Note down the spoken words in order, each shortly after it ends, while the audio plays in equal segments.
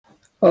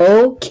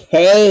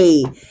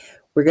Okay,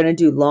 we're going to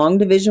do long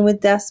division with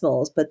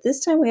decimals, but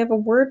this time we have a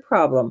word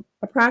problem,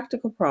 a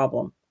practical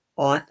problem,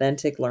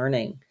 authentic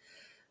learning.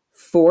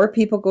 4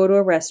 people go to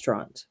a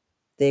restaurant.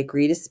 They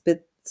agree to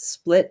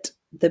split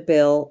the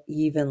bill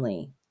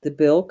evenly. The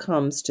bill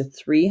comes to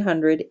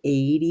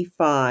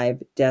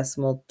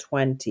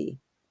 385.20.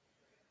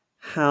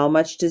 How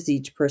much does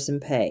each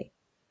person pay?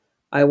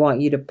 I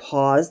want you to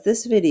pause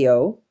this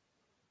video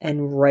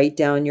and write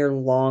down your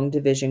long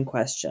division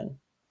question.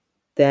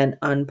 Then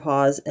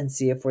unpause and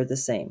see if we're the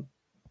same.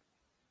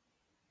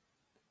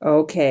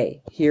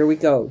 Okay, here we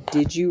go.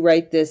 Did you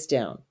write this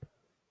down?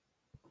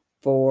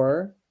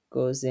 4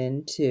 goes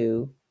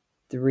into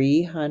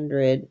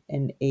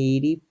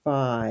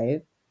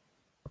 385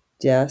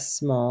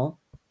 decimal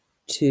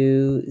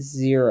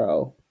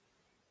 20.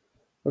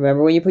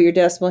 Remember, when you put your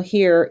decimal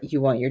here, you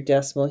want your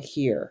decimal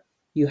here.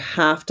 You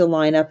have to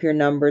line up your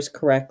numbers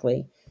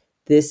correctly.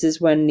 This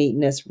is when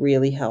neatness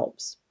really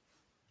helps.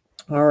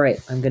 All right,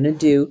 I'm going to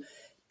do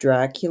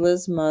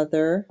Dracula's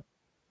mother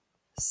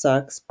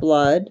sucks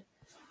blood,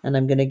 and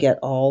I'm going to get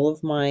all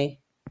of my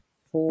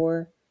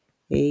 4,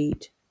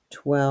 8,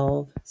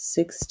 12,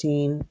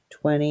 16,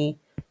 20,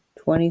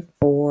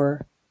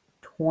 24,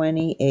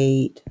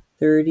 28,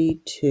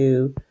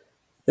 32,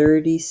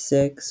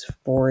 36,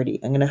 40.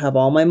 I'm going to have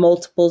all my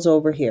multiples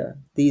over here.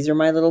 These are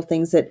my little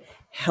things that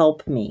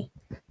help me.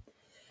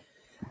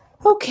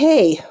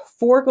 Okay,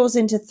 4 goes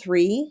into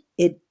 3.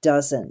 It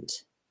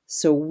doesn't.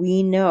 So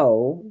we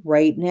know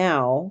right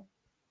now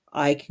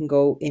I can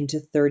go into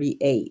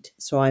 38.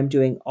 So I'm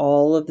doing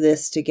all of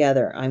this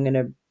together. I'm going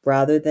to,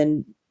 rather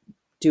than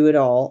do it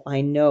all, I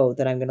know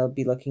that I'm going to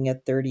be looking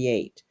at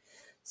 38.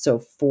 So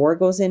 4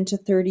 goes into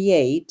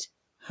 38.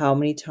 How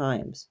many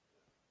times?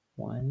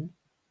 1,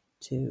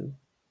 2,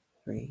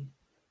 3,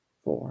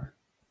 4,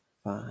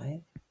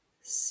 5,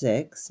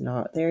 6.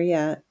 Not there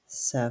yet.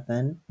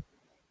 7,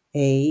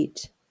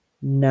 8,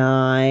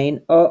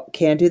 9. Oh,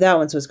 can't do that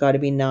one, so it's got to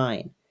be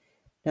 9.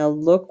 Now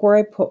look where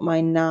I put my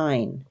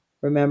 9.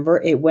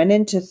 Remember, it went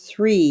into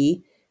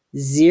 3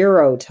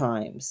 0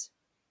 times.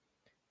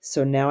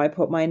 So now I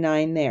put my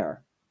 9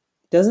 there.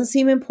 Doesn't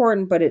seem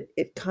important, but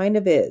it kind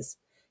of is.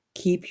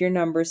 Keep your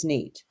numbers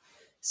neat.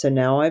 So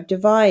now I've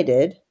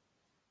divided.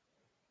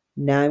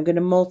 Now I'm going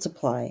to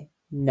multiply.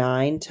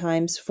 9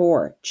 times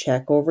 4.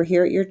 Check over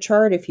here at your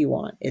chart if you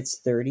want. It's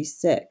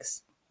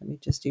 36. Let me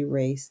just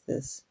erase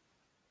this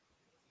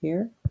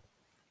here.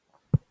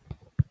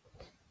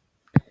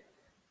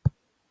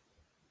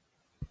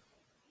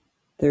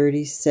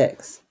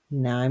 36.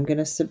 Now I'm going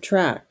to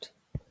subtract.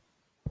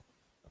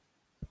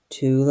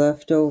 2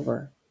 left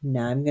over.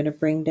 Now I'm going to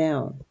bring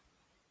down.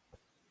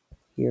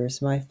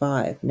 Here's my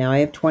 5. Now I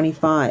have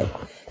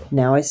 25.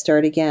 Now I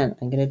start again.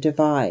 I'm going to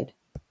divide.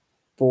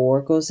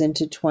 4 goes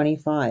into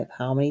 25.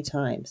 How many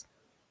times?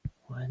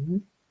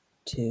 1,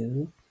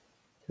 2,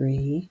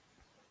 3,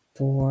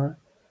 4,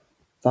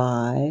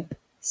 5,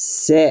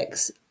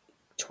 6.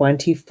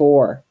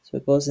 24. So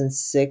it goes in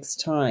 6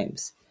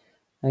 times.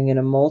 I'm going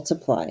to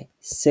multiply.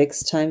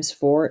 6 times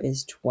 4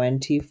 is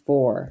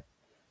 24.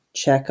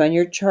 Check on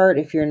your chart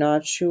if you're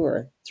not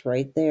sure. It's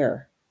right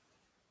there,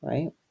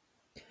 right?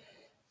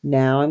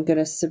 Now I'm going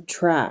to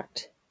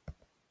subtract.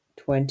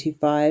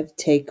 25,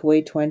 take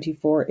away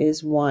 24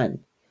 is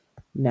 1.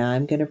 Now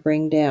I'm going to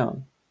bring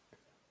down.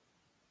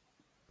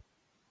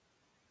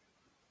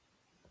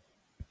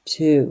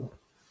 2.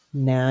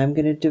 Now I'm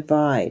going to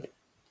divide.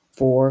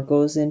 4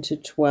 goes into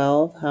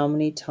 12. How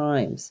many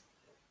times?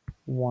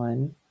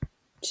 1,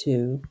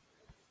 2,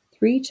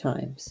 3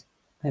 times.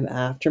 I'm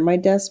after my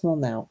decimal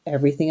now.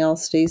 Everything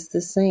else stays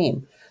the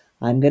same.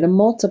 I'm going to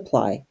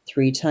multiply.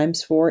 3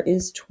 times 4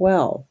 is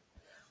 12.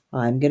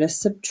 I'm going to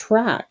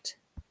subtract.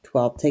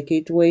 12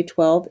 take away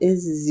 12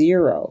 is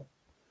 0.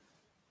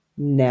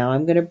 Now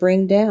I'm going to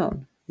bring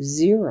down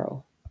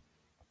 0.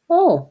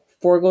 Oh,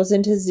 4 goes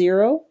into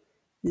 0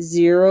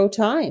 0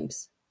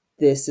 times.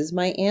 This is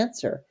my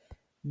answer.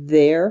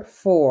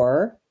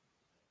 Therefore,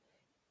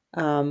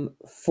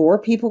 4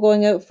 people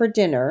going out for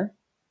dinner,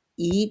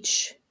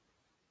 each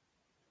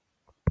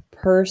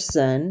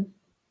person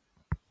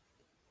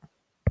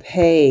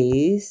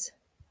pays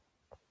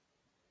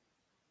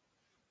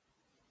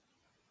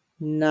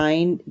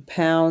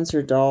 £9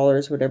 or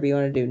dollars, whatever you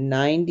want to do,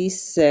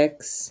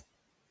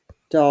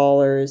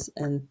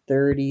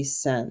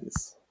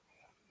 $96.30.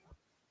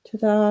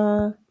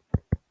 Ta-da!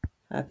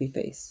 Happy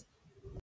face.